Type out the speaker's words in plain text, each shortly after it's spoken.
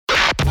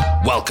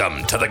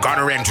Welcome to the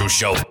Garner Andrews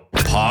Show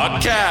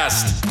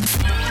podcast.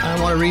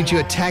 I want to read you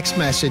a text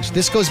message.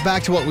 This goes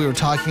back to what we were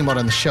talking about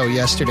on the show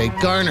yesterday.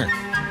 Garner,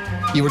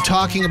 you were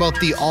talking about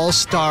the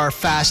all-star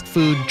fast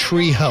food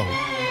trio.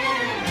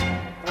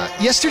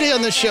 Yesterday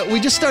on the show, we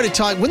just started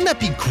talking. Wouldn't that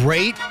be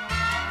great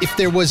if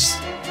there was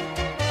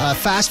a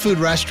fast food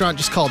restaurant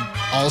just called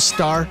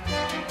All-Star,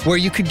 where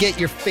you could get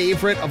your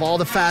favorite of all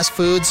the fast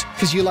foods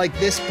because you like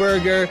this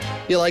burger,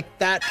 you like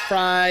that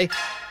fry,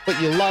 but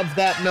you love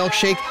that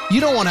milkshake. You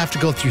don't want to have to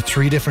go through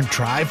 3 different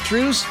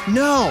drive-thrus.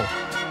 No.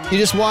 You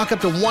just walk up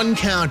to one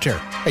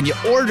counter and you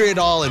order it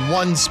all in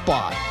one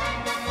spot.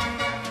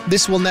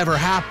 This will never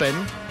happen,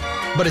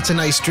 but it's a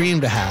nice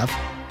dream to have.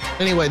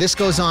 Anyway, this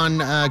goes on,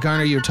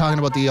 Garner, you were talking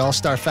about the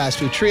all-star fast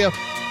food trio.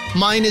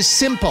 Mine is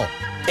simple.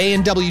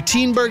 A&W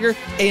Teen Burger,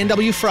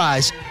 A&W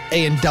Fries,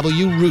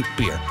 A&W Root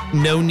Beer.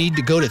 No need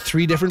to go to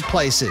 3 different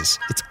places.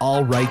 It's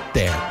all right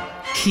there.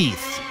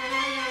 Keith.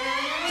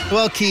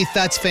 Well, Keith,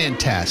 that's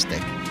fantastic.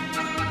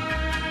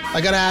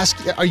 I gotta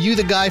ask, are you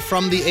the guy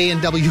from the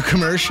A&W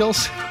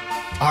commercials?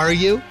 Are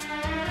you?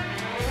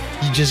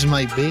 You just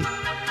might be.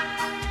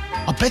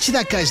 I'll bet you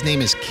that guy's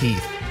name is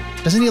Keith.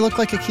 Doesn't he look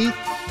like a Keith?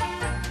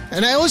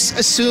 And I always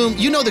assume,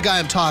 you know the guy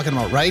I'm talking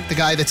about, right? The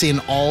guy that's in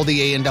all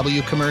the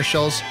A&W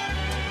commercials.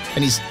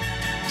 And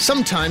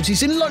sometimes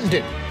he's in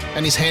London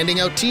and he's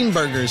handing out teen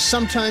burgers.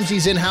 Sometimes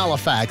he's in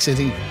Halifax and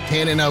he's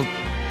handing out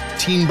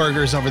teen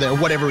burgers over there,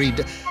 whatever he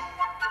does.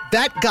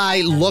 That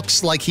guy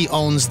looks like he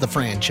owns the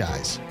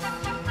franchise.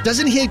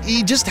 Doesn't he?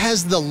 He just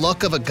has the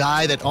look of a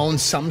guy that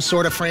owns some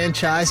sort of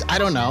franchise. I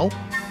don't know.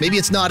 Maybe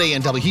it's not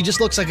A&W. He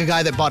just looks like a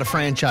guy that bought a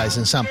franchise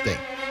in something.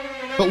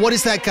 But what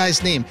is that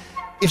guy's name?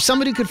 If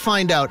somebody could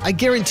find out, I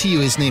guarantee you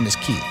his name is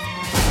Keith.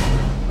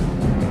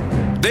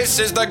 This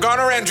is the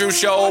Garner Andrews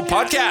Show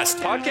podcast.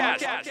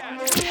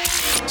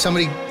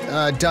 Somebody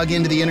dug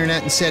into the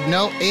internet and said,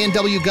 no,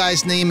 A&W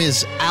guy's name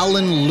is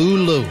Alan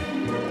Lulu.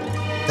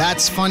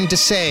 That's fun to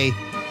say.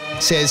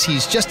 Says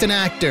he's just an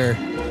actor,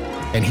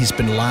 and he's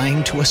been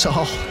lying to us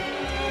all.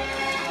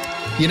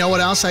 You know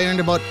what else I learned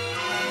about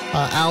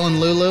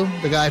Alan Lulu,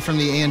 the guy from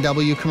the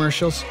A&W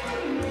commercials?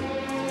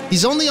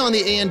 He's only on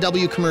the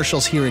A&W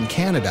commercials here in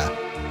Canada,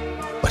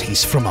 but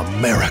he's from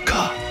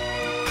America.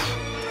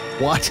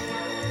 What?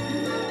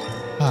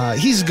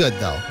 He's good,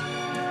 though.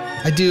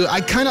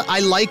 I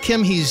like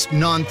him. He's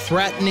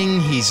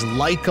non-threatening. He's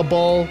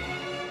likable.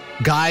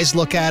 Guys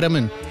look at him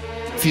and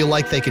feel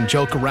like they can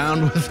joke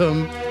around with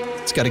him.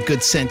 He's got a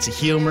good sense of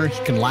humor.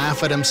 He can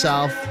laugh at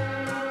himself.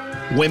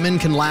 Women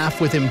can laugh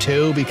with him,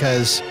 too,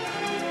 because,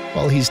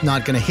 well, he's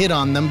not going to hit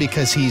on them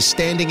because he's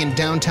standing in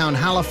downtown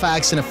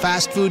Halifax in a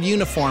fast food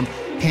uniform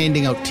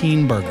handing out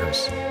teen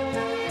burgers.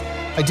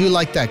 I do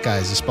like that guy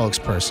as a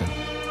spokesperson.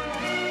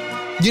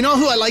 You know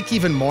who I like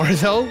even more,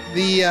 though?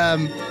 I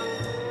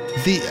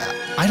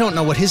don't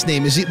know what his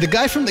name is. The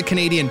guy from the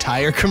Canadian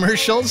Tire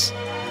commercials.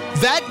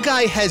 That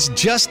guy has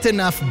just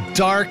enough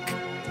dark,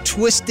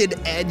 twisted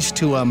edge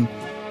to him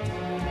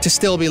to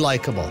still be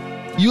likable.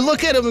 You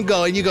look at him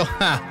and you go,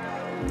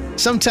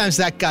 Sometimes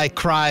that guy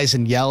cries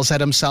and yells at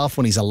himself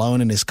when he's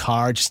alone in his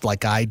car, just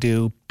like I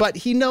do. But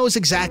he knows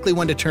exactly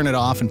when to turn it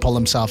off and pull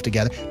himself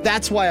together.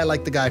 That's why I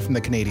like the guy from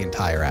the Canadian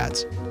Tire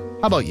ads.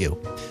 How about you?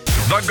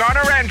 The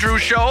Garner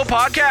Andrews Show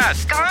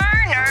podcast.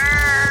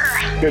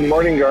 Garner! Good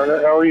morning, Garner.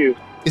 How are you?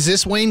 Is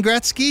this Wayne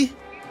Gretzky?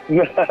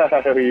 You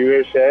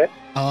wish, eh?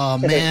 Oh,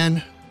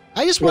 man.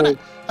 I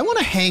want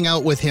to hang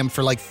out with him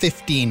for like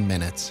 15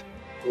 minutes.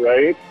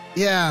 Right?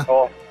 Yeah.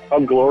 Oh, how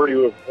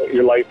glorious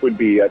your life would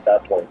be at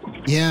that point.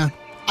 Yeah.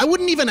 I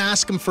wouldn't even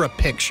ask him for a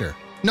picture.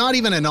 Not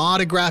even an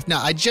autograph. No,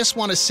 I just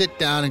want to sit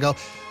down and go,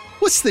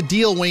 what's the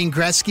deal, Wayne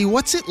Gretzky?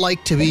 What's it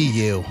like to be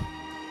you?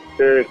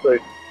 Seriously.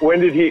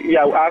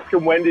 Ask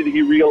him when did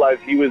he realize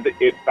he was the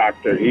it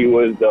factor? He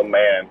was the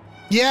man.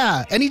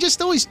 Yeah, and he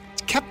just always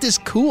kept his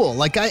cool.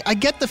 Like, I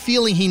get the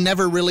feeling he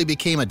never really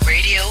became a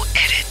radio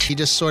edit. He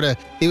just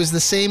he was the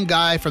same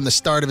guy from the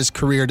start of his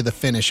career to the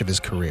finish of his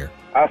career.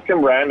 Ask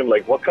him random,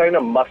 like, what kind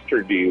of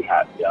mustard do you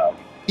have? Yeah.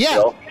 You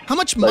know? How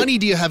much money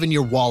do you have in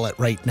your wallet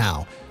right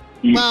now?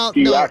 Do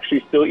you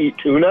actually still eat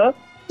tuna?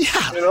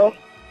 Yeah. You know?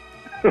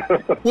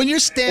 When you're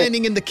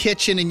standing in the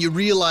kitchen and you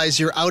realize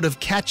you're out of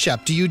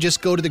ketchup, do you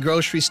just go to the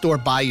grocery store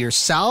by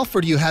yourself,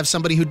 or do you have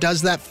somebody who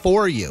does that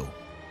for you?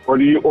 Or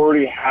do you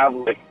already have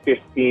like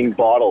 15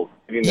 bottles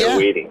sitting there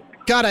waiting?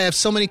 God, I have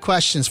so many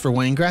questions for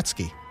Wayne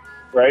Gretzky.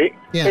 Right?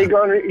 Yeah. Hey,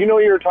 Garner, you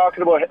were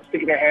talking about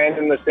sticking a hand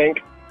in the sink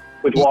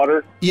with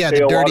water? Yeah,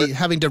 the dirty,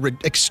 having to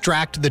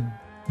extract the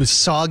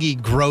soggy,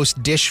 gross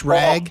dish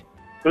rag.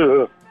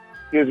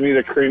 Gives me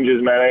the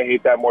cringes, man. I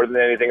hate that more than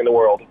anything in the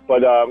world.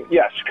 But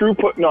screw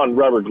putting on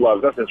rubber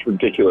gloves. That's just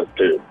ridiculous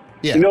too.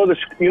 Yeah. You know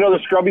the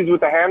scrubbies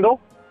with the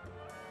handle?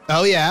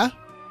 Oh yeah.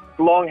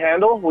 The long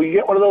handle. Well, you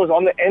get one of those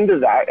on the end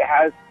of that. It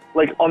has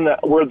like on the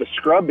where the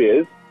scrub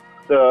is,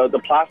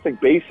 the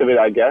plastic base of it,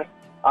 I guess.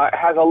 It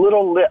has a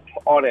little lip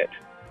on it,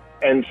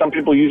 and some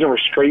people use it for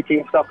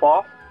scraping stuff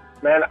off.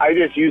 Man, I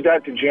just use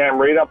that to jam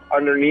right up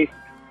underneath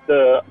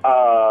the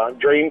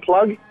drain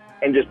plug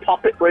and just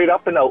pop it right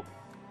up and out.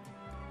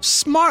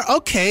 Smart.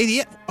 Okay.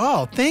 Yeah.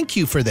 Oh, thank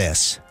you for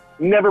this.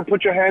 Never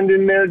put your hand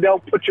in there. They'll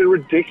put your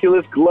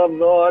ridiculous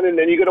gloves on, and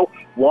then you got to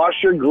wash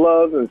your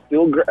gloves and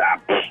still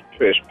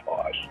fish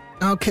posh.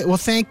 Okay. Well,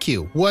 thank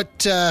you.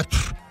 What?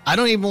 I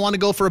don't even want to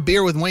go for a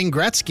beer with Wayne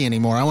Gretzky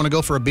anymore. I want to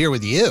go for a beer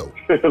with you.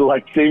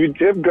 Like Davey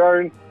Tip,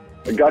 Garn.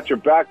 I got your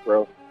back,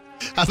 bro.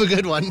 Have a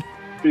good one.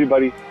 See you,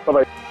 buddy.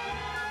 Bye-bye.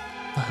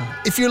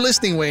 If you're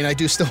listening, Wayne, I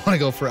do still want to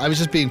go for... I was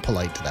just being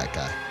polite to that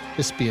guy.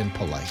 Just being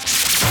polite.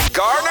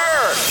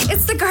 Garner!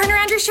 It's the Garner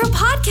Andrew Show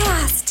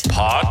podcast.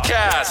 Hi.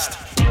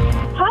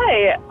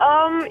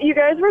 You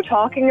guys were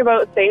talking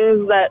about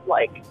things that,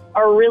 like,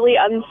 are really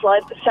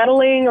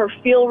unsettling or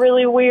feel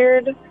really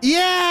weird.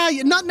 Yeah,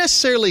 not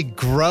necessarily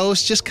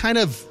gross, just kind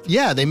of,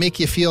 yeah, they make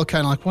you feel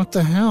kind of like, what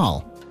the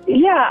hell?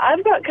 Yeah,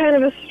 I've got kind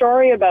of a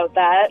story about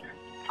that.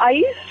 I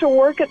used to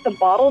work at the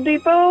Bottle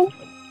Depot.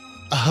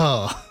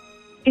 Oh.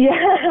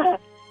 Yeah.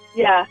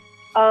 Yeah.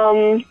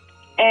 And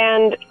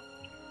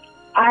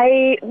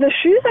the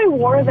shoes I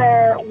wore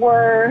there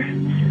were,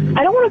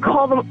 I don't want to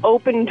call them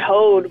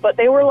open-toed, but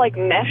they were like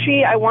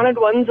meshy. I wanted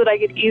ones that I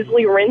could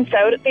easily rinse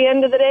out at the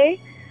end of the day.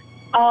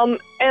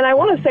 And I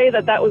want to say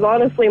that was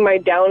honestly my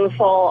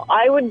downfall.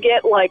 I would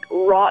get like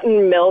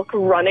rotten milk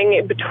running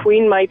in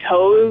between my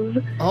toes.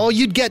 Oh,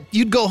 you'd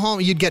go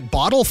home, you'd get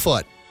bottle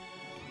foot.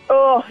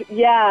 Oh,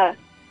 yeah.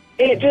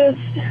 It just...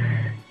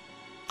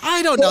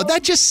 I don't know.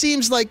 That just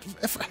seems like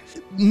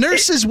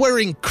nurses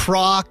wearing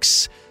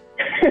Crocs,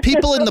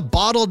 people in the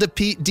Bottle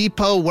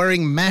Depot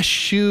wearing mesh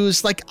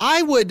shoes. Like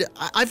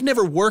I've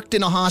never worked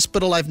in a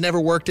hospital. I've never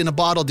worked in a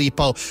Bottle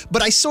Depot.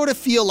 But I sort of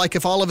feel like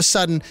if all of a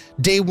sudden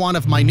day one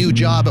of my new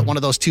job at one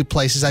of those two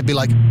places, I'd be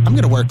like, I'm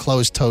going to wear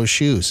closed-toe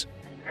shoes.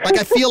 Like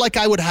I feel like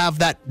I would have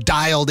that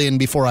dialed in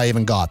before I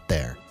even got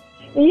there.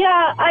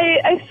 Yeah,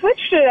 I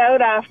switched it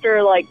out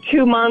after like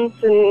 2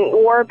 months and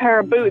wore a pair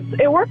of boots.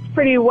 It worked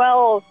pretty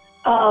well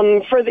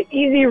for the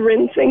easy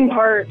rinsing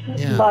part,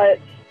 yeah. But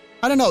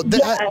I don't know.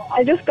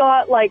 I just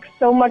got like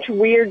so much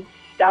weird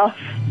stuff.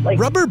 Like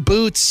rubber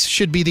boots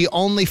should be the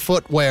only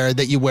footwear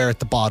that you wear at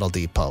the Bottle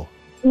Depot.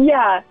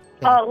 Yeah,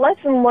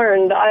 lesson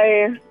learned.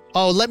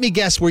 Oh, let me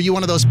guess. Were you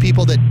one of those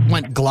people that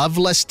went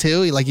gloveless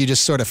too? Like you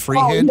just sort of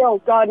freehand? Oh,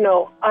 no, God,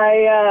 no.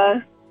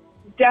 I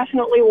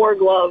definitely wore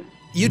gloves.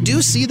 You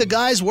do see the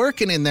guys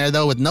working in there,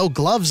 though, with no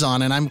gloves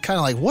on, and I'm kind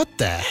of like, what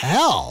the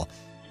hell?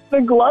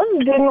 The gloves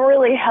didn't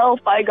really help.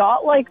 I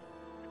got, like,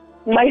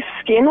 my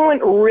skin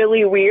went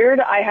really weird.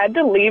 I had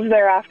to leave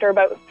there after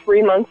about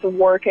 3 months of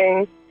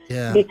working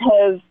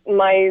because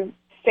my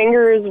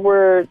fingers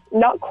were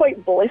not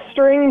quite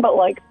blistering, but,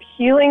 like,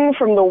 peeling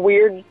from the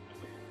weird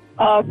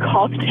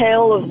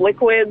cocktail of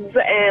liquids,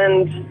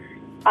 and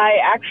I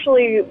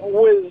actually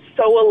was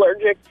so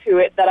allergic to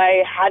it that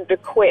I had to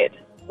quit.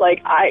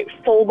 Like,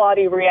 full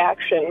body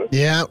reaction.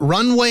 Yeah,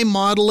 runway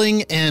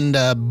modeling and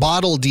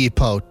Bottle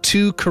Depot,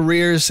 two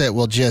careers that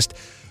will just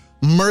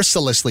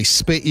mercilessly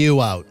spit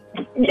you out.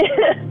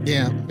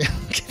 Yeah.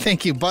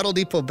 Thank you. Bottle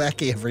Depot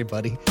Becky,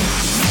 everybody.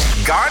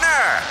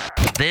 Garner!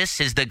 This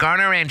is the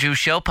Garner Andrew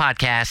Show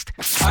podcast.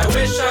 I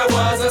wish I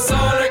was a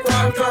Sonic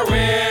Rock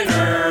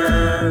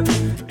winner.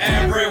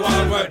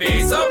 Everyone would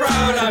be so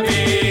proud of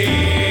me.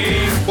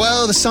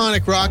 Well, the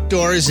Sonic Rock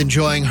Door is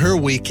enjoying her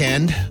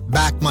weekend.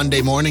 Back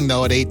Monday morning,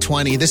 though, at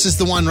 8:20. This is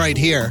the one right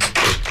here.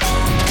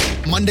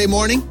 Monday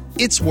morning,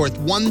 it's worth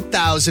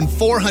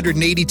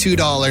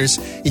 $1,482.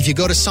 If you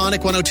go to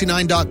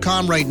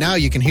Sonic1029.com right now,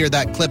 you can hear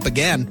that clip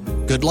again.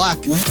 Good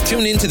luck.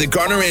 Tune in to the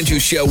Garner Andrew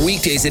Show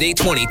weekdays at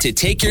 8:20 to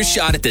take your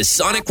shot at the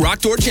Sonic Rock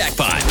Door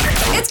jackpot.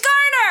 It's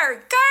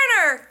Garner!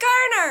 Garner!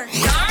 Garner!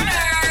 Garner!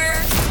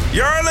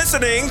 You're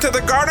listening to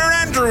the Garner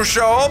Andrew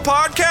Show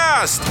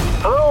podcast.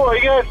 Hello, are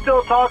you guys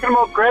still talking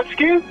about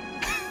Gretzky?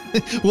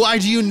 Why,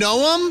 do you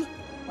know him?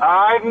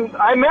 I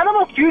met him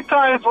a few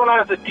times when I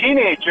was a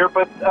teenager,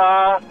 but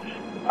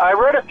I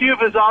read a few of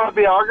his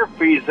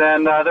autobiographies,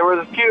 and there was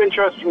a few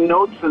interesting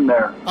notes in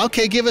there.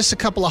 Okay, give us a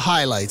couple of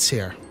highlights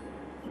here.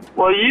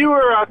 Well, you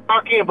were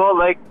talking about,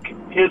 like,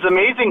 his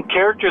amazing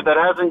character that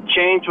hasn't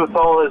changed with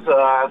all his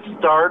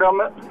stardom,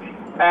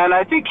 and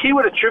I think he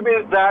would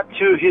attribute that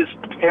to his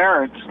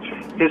parents.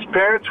 His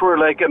parents were,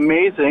 like,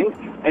 amazing,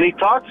 and he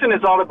talks in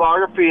his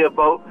autobiography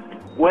about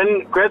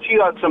when Gretzky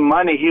got some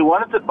money, he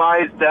wanted to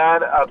buy his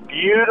dad a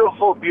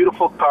beautiful,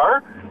 beautiful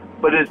car,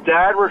 but his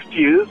dad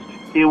refused.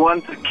 He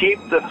wanted to keep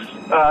the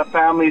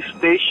family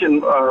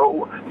station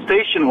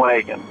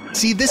wagon.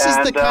 See, this is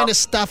the kind of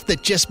stuff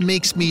that just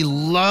makes me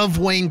love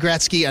Wayne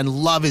Gretzky and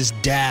love his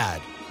dad.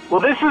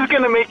 Well, this is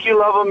going to make you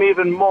love him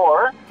even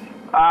more.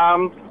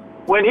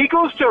 When he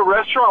goes to a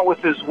restaurant with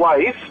his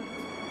wife,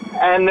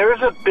 and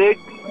there's a big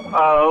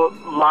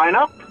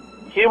lineup,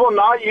 he will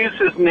not use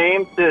his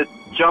name to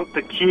jump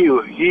the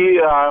queue. He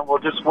will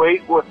just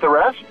wait with the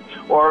rest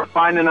or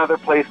find another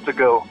place to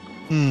go.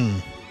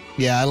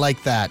 Yeah, I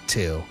like that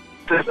too.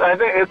 I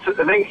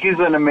think he's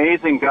an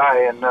amazing guy,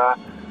 and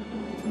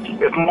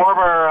if more of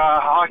our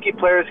hockey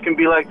players can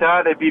be like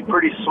that, it'd be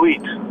pretty sweet.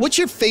 What's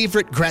your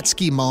favorite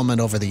Gretzky moment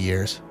over the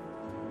years?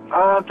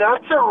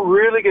 That's a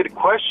really good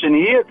question.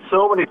 He had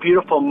so many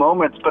beautiful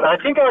moments, but I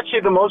think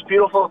actually the most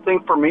beautiful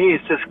thing for me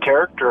is his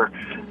character.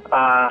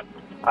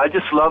 I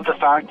just love the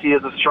fact he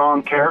has a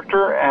strong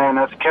character and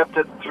has kept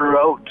it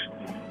throughout.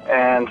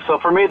 And so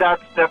for me,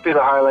 that's definitely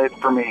the highlight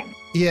for me.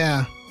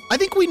 Yeah. I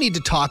think we need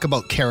to talk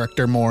about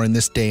character more in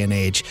this day and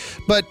age.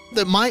 But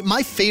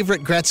my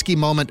favorite Gretzky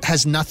moment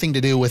has nothing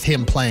to do with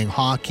him playing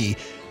hockey.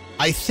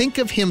 I think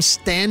of him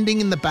standing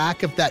in the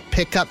back of that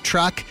pickup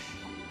truck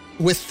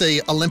with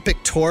the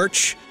Olympic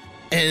torch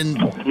and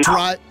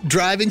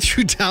driving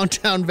through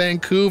downtown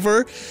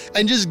Vancouver,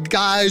 and just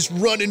guys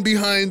running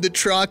behind the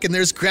truck, and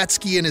there's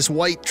Gretzky in his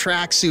white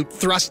tracksuit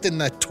thrusting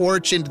the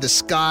torch into the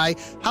sky.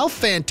 How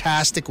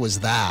fantastic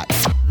was that?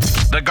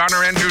 The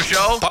Garner Andrew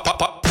Show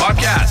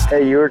podcast.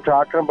 Hey, you were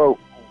talking about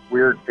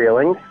weird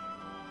feelings.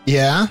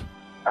 Yeah?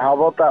 How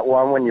about that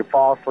one when you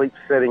fall asleep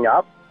sitting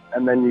up,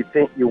 and then you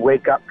think you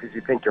wake up because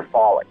you think you're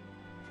falling?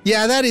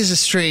 Yeah, that is a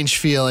strange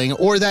feeling.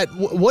 Or that,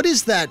 what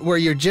is that where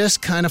you're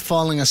just kind of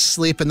falling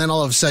asleep and then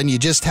all of a sudden you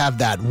just have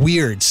that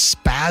weird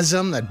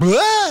spasm,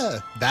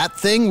 that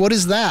thing? What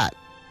is that?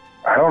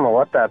 I don't know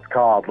what that's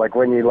called. Like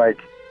when you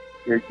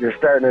you're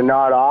starting to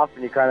nod off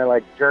and you kind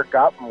of jerk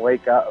up and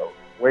wake up.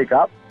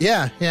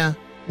 Yeah.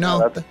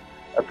 No.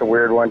 That's a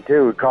weird one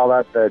too. We call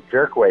that the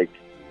jerk wake.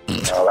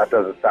 No, that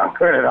doesn't sound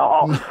good at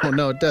all.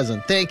 No, it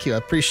doesn't. Thank you. I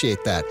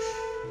appreciate that.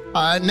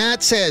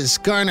 Nat says,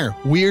 Garner,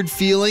 weird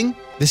feeling.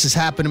 This has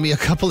happened to me a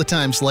couple of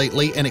times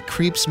lately, and it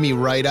creeps me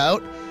right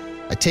out.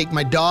 I take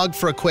my dog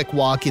for a quick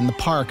walk in the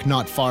park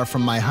not far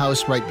from my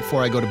house right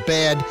before I go to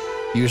bed,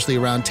 usually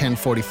around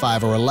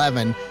 10:45 or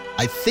 11.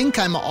 I think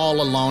I'm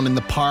all alone in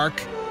the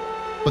park,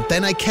 but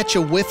then I catch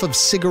a whiff of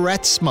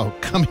cigarette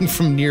smoke coming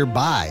from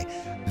nearby.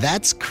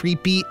 That's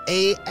creepy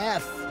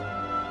AF.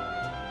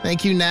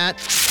 Thank you, Nat.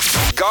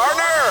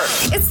 Garner!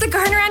 It's the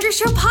Garner Andrew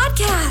Show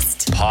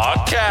podcast.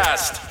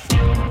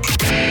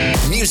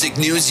 Music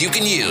news you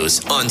can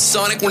use on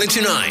Sonic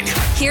 102.9.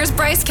 Here's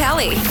Bryce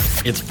Kelly.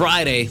 It's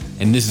Friday,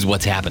 and this is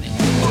what's happening.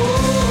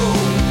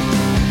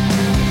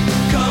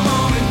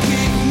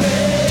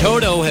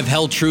 Toto have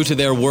held true to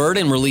their word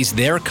and released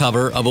their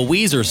cover of a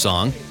Weezer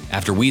song.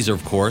 After Weezer,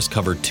 of course,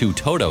 covered 2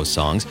 Toto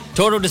songs,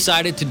 Toto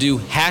decided to do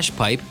Hash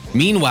Pipe.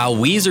 Meanwhile,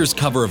 Weezer's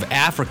cover of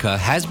Africa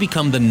has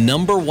become the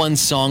 #1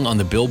 song on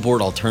the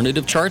Billboard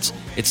alternative charts.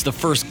 It's the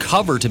first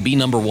cover to be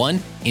 #1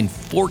 in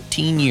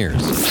 14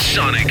 years.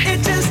 Sonic.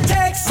 It just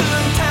takes some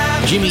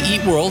time. Jimmy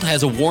Eat World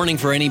has a warning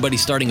for anybody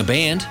starting a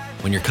band.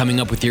 When you're coming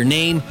up with your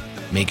name,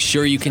 make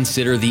sure you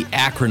consider the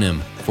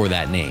acronym for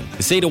that name.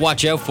 They say to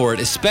watch out for it,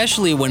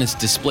 especially when it's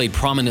displayed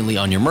prominently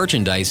on your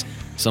merchandise,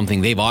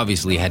 something they've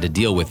obviously had to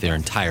deal with their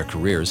entire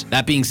careers.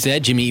 That being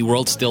said, Jimmy Eat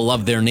World still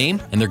love their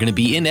name, and they're going to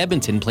be in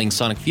Edmonton playing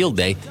Sonic Field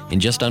Day in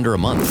just under a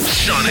month.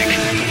 Sonic.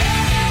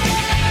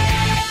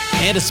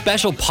 And a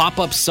special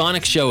pop-up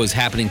Sonic show is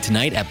happening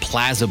tonight at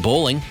Plaza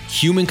Bowling.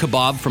 Human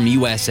Kebab from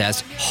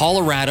USS,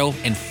 Hollerado,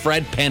 and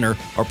Fred Penner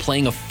are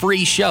playing a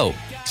free show.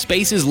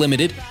 Space is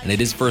limited, and it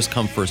is first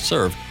come, first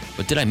serve.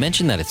 But did I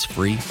mention that it's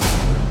free?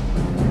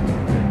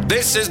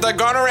 This is the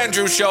Garner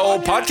Andrew Show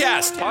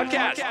podcast.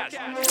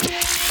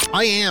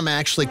 I am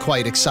actually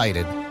quite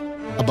excited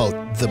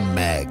about The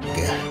Meg.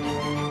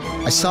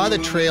 I saw the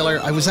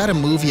trailer. I was at a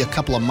movie a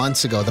couple of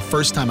months ago, the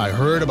first time I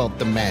heard about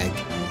The Meg,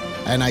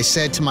 and I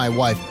said to my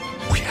wife,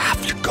 we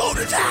have to go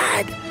to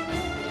that.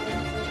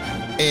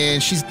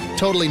 And she's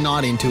totally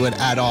not into it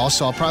at all,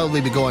 so I'll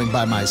probably be going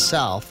by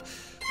myself.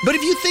 But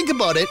if you think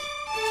about it,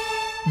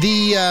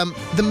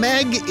 the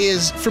Meg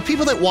is for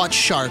people that watch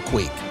Shark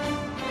Week,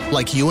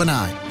 like you and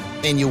I,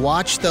 and you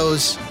watch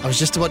those, I was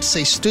just about to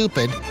say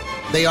stupid,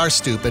 they are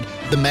stupid,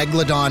 the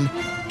Megalodon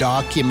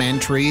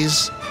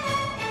documentaries.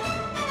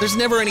 There's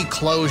never any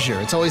closure.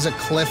 It's always a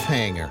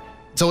cliffhanger.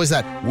 It's always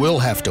that, we'll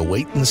have to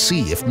wait and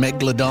see if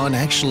Megalodon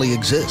actually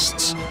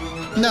exists.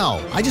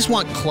 No, I just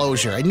want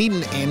closure. I need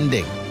an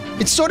ending.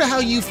 It's sort of how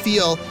you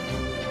feel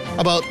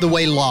about the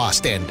way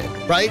Lost ended,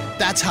 right?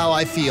 That's how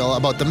I feel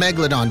about the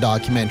Megalodon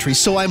documentary,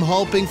 so I'm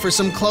hoping for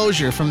some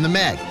closure from the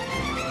Meg.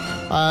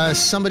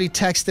 Somebody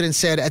texted and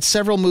said, at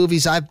several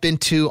movies I've been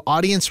to,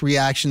 audience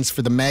reactions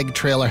for the Meg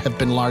trailer have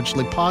been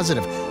largely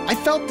positive. I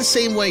felt the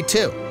same way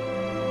too.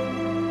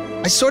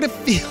 I sort of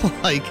feel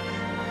like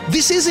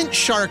this isn't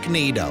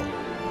Sharknado.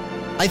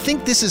 I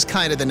think this is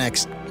kind of the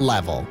next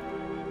level.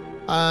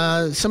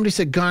 Somebody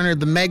said, Garner,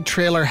 the Meg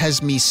trailer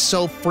has me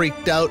so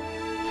freaked out.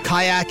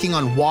 Kayaking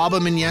on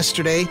Wabaman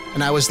yesterday,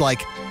 and I was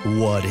like,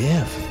 what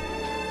if?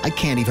 I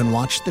can't even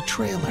watch the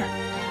trailer.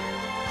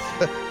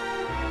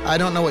 I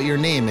don't know what your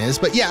name is,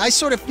 but yeah, I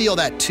sort of feel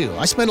that too.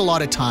 I spend a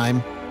lot of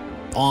time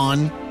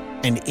on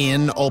and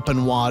in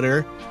open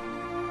water,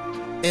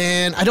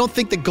 and I don't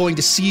think that going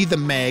to see the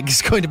Meg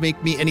is going to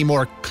make me any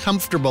more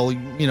comfortable,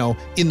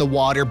 in the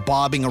water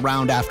bobbing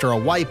around after a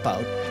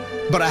wipeout,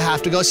 but I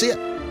have to go see it.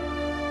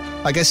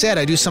 Like I said,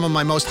 I do some of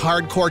my most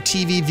hardcore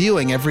TV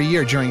viewing every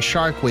year during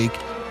Shark Week.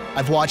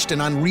 I've watched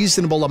an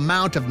unreasonable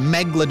amount of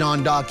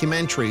Megalodon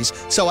documentaries,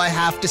 so I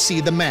have to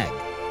see the Meg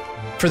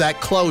for that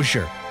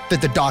closure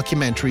that the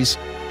documentaries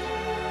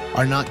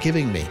are not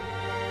giving me.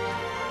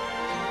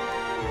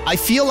 I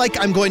feel like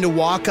I'm going to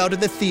walk out of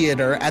the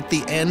theater at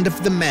the end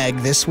of the Meg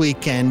this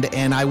weekend,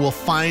 and I will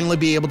finally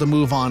be able to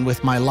move on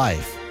with my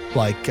life.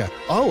 Like,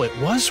 oh, it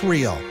was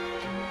real.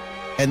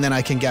 And then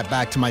I can get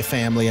back to my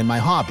family and my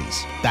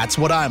hobbies. That's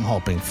what I'm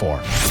hoping for.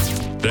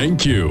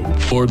 Thank you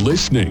for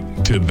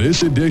listening to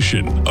this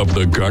edition of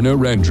the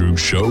Garner Andrews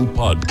Show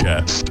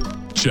podcast.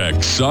 Check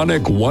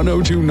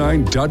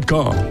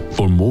sonic1029.com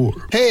for more.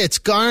 Hey, it's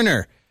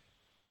Garner.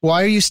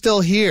 Why are you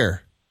still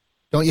here?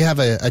 Don't you have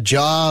a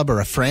job or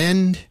a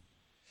friend?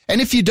 And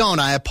if you don't,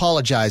 I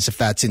apologize if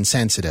that's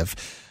insensitive.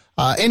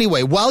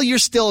 Anyway, while you're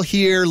still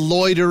here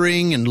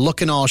loitering and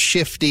looking all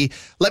shifty,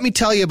 let me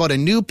tell you about a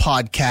new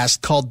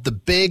podcast called The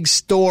Big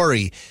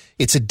Story.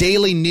 It's a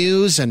daily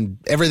news and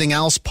everything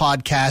else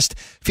podcast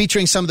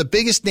featuring some of the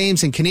biggest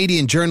names in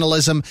Canadian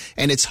journalism,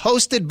 and it's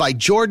hosted by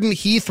Jordan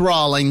Heath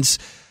Rawlings,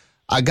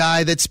 a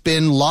guy that's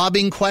been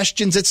lobbing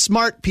questions at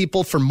smart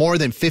people for more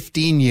than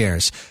 15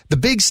 years. The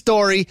Big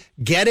Story,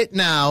 get it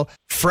now,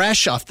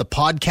 fresh off the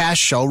podcast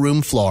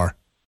showroom floor.